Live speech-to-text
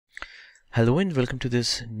Hello and welcome to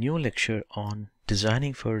this new lecture on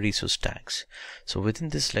designing for resource tags. So within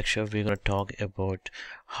this lecture, we're going to talk about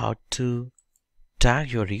how to tag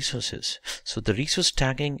your resources. So the resource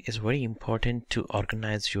tagging is very important to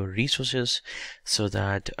organize your resources so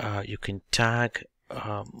that you can tag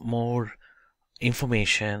more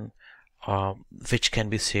information which can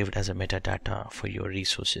be saved as a metadata for your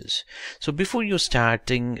resources. So before you're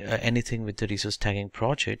starting anything with the resource tagging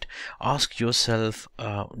project, ask yourself,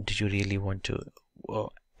 do you really want to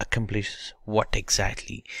accomplish what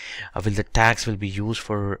exactly? Will the tags will be used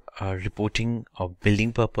for reporting or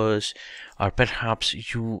building purpose, or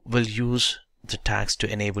perhaps you will use the tags to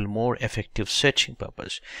enable more effective searching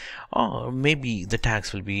purpose, or maybe the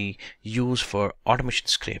tags will be used for automation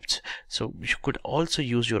scripts. So you could also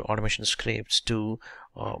use your automation scripts to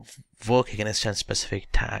work against a specific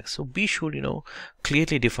tags. So be sure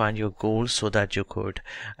clearly define your goals so that you could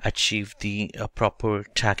achieve the proper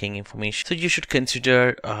tagging information. So you should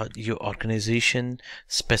consider your organization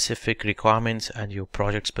specific requirements and your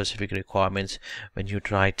project specific requirements when you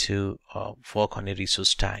try to work on a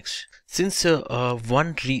resource tags. Since for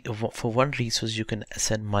one resource you can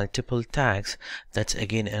assign multiple tags, that's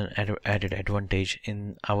again an added advantage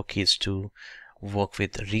in our case to work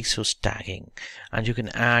with resource tagging. And you can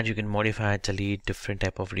add, you can modify, delete different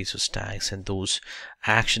type of resource tags, and those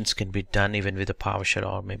actions can be done even with a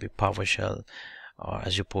PowerShell or maybe PowerShell or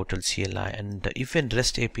Azure Portal CLI, and even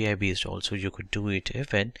REST API based also you could do it.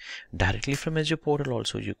 Even directly from Azure Portal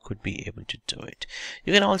also you could be able to do it.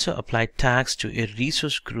 You can also apply tags to a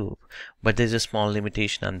resource group, but there's a small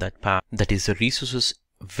limitation on that part. That is, the resources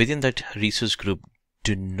within that resource group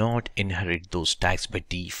do not inherit those tags by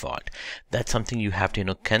default. That's something you have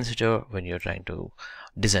to consider when you're trying to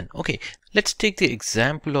design. Okay, let's take the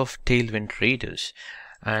example of Tailwind Traders.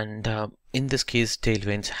 And in this case,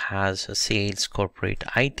 Tailwind has a sales, corporate,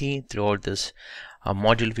 IT. Throughout this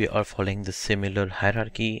module, we are following the similar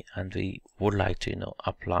hierarchy, and we would like to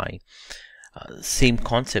apply same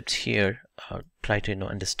concepts here. Try to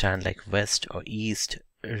understand like west or east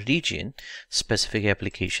region specific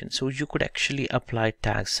application. So you could actually apply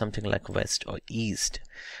tags something like west or east.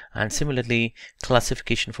 And similarly,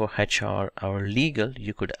 classification for HR or legal,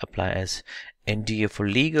 you could apply as NDA for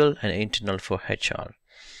legal and internal for HR.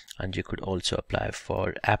 And you could also apply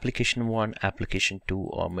for application 1, application 2,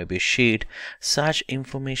 or maybe shared. Such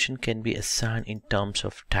information can be assigned in terms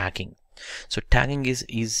of tagging. So tagging is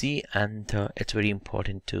easy, and it's very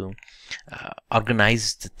important to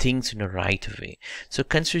organize the things in a right way. So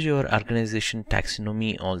consider your organization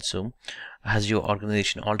taxonomy also. Has your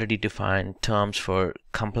organization already defined terms for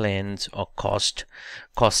compliance or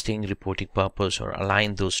costing, reporting purpose, or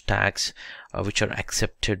align those tags which are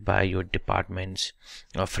accepted by your departments?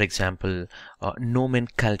 For example,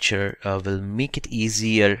 nomenclature will make it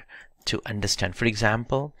easier to understand. For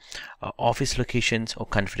example, office locations or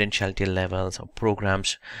confidentiality levels or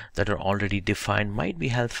programs that are already defined might be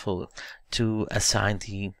helpful to assign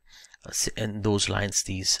in those lines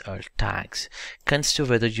these tags. Consider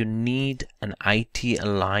whether you need an IT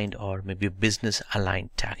aligned or maybe business aligned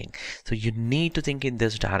tagging. So you need to think in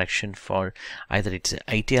this direction for either it's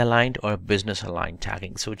IT aligned or business aligned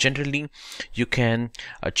tagging. So generally you can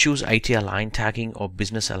choose IT aligned tagging or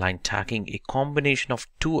business aligned tagging. A combination of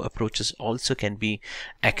two approaches also can be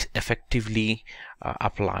effectively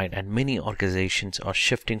applied, and many organizations are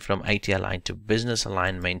shifting from IT aligned to business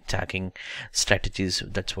alignment tagging strategies.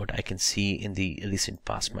 That's what I can see in the recent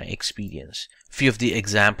past, my experience. Few of the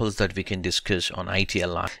examples that we can discuss on IT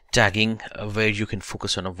aligned tagging, where you can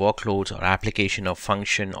focus on a workloads or application or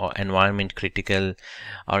function or environment critical.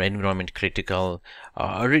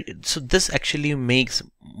 So this actually makes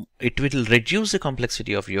it will reduce the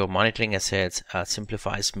complexity of your monitoring assets,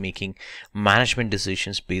 simplifies making management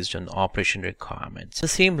decisions based on operation requirements. The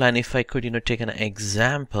same line, if I could take an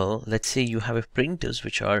example, let's say you have a printers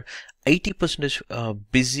which are 80%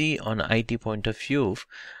 busy on IT point of view.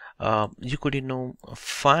 You could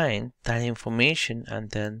find that information,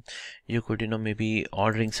 and then you could maybe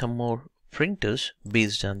ordering some more printers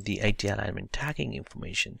based on the IT alignment tagging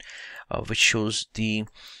information, which shows the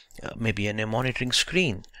maybe a monitoring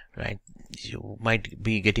screen, right? You might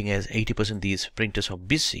be getting as 80% these printers are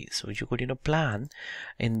busy, so you could plan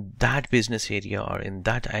in that business area or in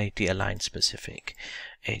that IT aligned specific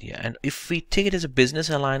area. And if we take it as a business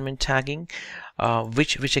alignment tagging,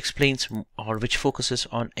 which explains or which focuses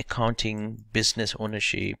on accounting, business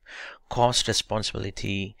ownership, cost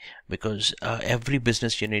responsibility, because every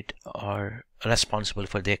business unit or responsible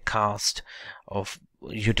for their cost of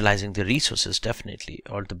utilizing the resources, definitely,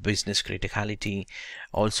 or the business criticality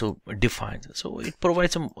also defined. So it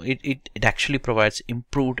provides it actually provides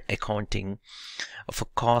improved accounting of a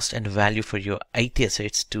cost and value for your IT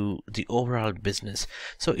assets to the overall business.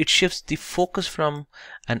 So it shifts the focus from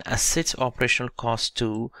an asset's operational cost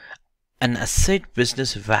to an asset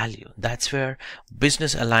business value. That's where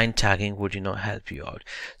business aligned tagging would help you out.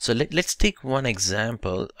 So let's take one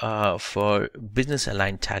example for business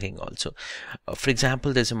aligned tagging also. For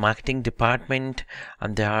example, there's a marketing department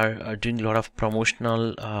and they are doing a lot of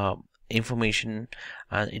promotional information,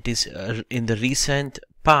 and it is in the recent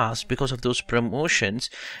past, because of those promotions,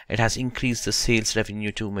 it has increased the sales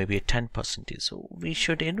revenue to maybe a 10%. So we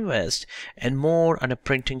should invest in more on a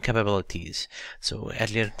printing capabilities. So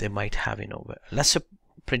earlier they might have lesser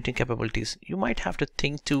printing capabilities. You might have to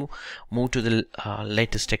think to move to the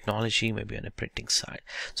latest technology, maybe on a printing side.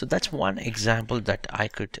 So that's one example that I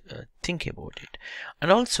could think about it.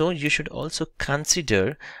 And also you should also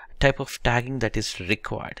consider type of tagging that is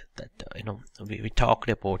required. That we talked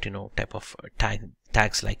about type of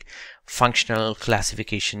tags like functional,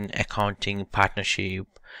 classification, accounting, partnership,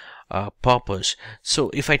 purpose.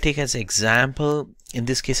 So if I take as example, in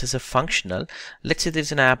this case as a functional, let's say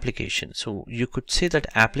there's an application. So you could say that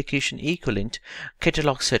application equivalent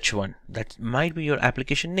catalog search one. That might be your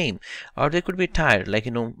application name, or there could be a tire like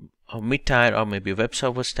a mid tire, or maybe web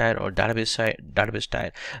service tire, or database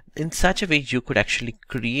tire. In such a way you could actually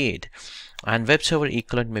create, and web server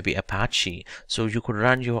equivalent maybe Apache. So you could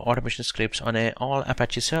run your automation scripts on all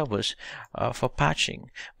Apache servers for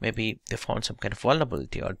patching. Maybe they found some kind of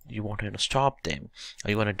vulnerability, or you want to stop them,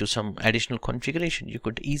 or you want to do some additional configuration. You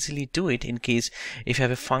could easily do it in case if you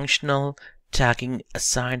have a functional tagging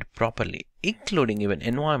assigned properly, including even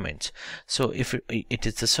environments. So if it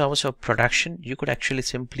is the service of production, you could actually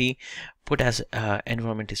simply put as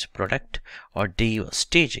environment is product or dev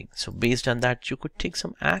staging. So based on that, you could take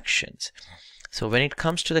some actions. So when it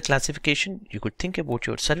comes to the classification, you could think about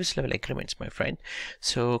your service level agreements, my friend.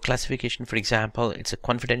 So classification, for example, it's a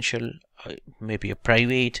confidential, maybe a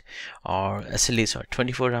private, or SLAs or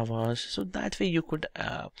 24 hours. So that way you could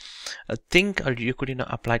think, or you could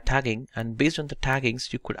apply tagging, and based on the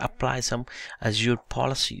taggings you could apply some Azure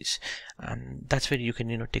policies, and that's where you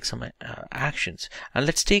can take some actions. And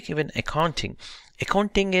let's take even accounting.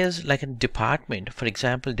 Accounting is like a department. For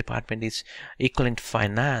example, department is equivalent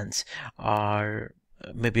finance, or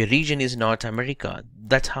maybe a region is North America.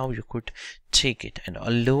 That's how you could take it, and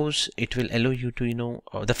it will allow you to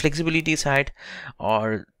the flexibility side,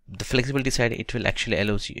 or the flexibility side, it will actually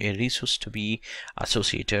allow you a resource to be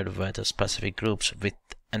associated with a specific groups with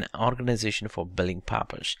an organization for billing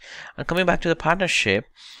purpose. And coming back to the partnership,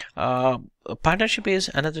 partnership is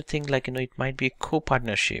another thing, like it might be a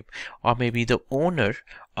co-partnership, or maybe the owner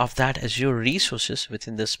of that Azure resources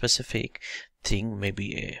within the specific thing,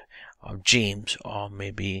 maybe James, or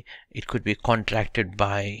maybe it could be contracted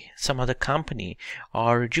by some other company,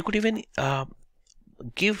 or you could even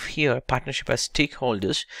give here partnership as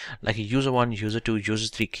stakeholders like a user 1, user 2, user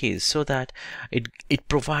 3 case, so that it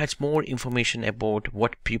provides more information about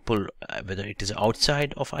what people, whether it is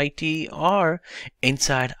outside of IT or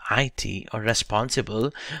inside IT, are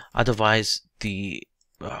responsible. Otherwise the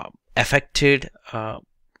affected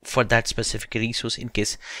for that specific resource, in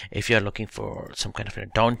case if you are looking for some kind of a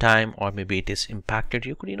downtime, or maybe it is impacted,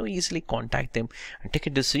 you could easily contact them and take a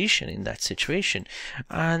decision in that situation.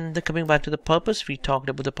 And coming back to the purpose, we talked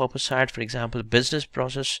about the purpose side. For example, business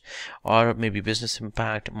process, or maybe business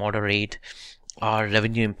impact moderate, or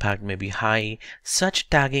revenue impact may be high. Such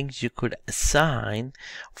taggings you could assign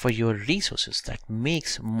for your resources that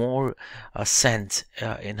makes more sense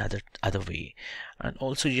in other way. And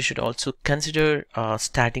also you should also consider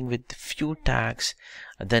starting with few tags,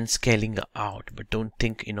 then scaling out, but don't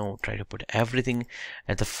think try to put everything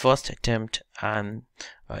at the first attempt, and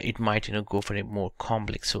it might go for a more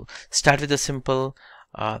complex. So start with a simple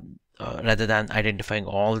rather than identifying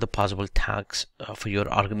all the possible tags for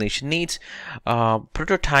your organization needs.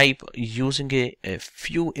 Prototype using a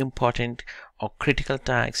few important or critical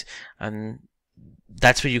tags, and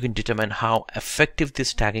that's where you can determine how effective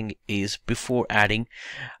this tagging is before adding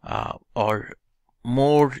or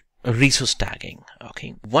more resource tagging.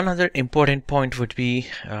 Okay, one other important point would be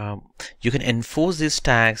you can enforce these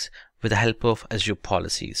tags with the help of Azure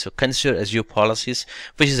policies. So consider Azure policies,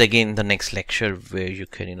 which is again the next lecture, where you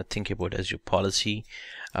can think about Azure policy,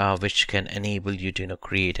 which can enable you to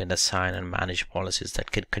create and assign and manage policies that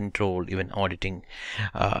can control even auditing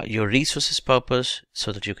your resources purpose,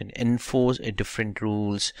 so that you can enforce a different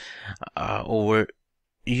rules over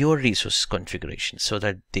your resource configuration, so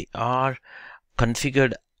that they are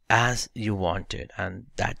configured as you want it, and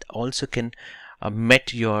that also can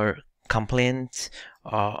met your compliance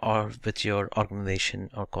or with your organization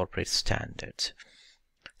or corporate standards.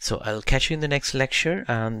 So I'll catch you in the next lecture,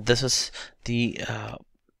 and this is the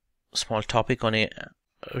small topic on a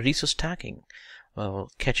resource tagging. I'll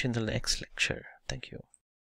catch you in the next lecture. Thank you.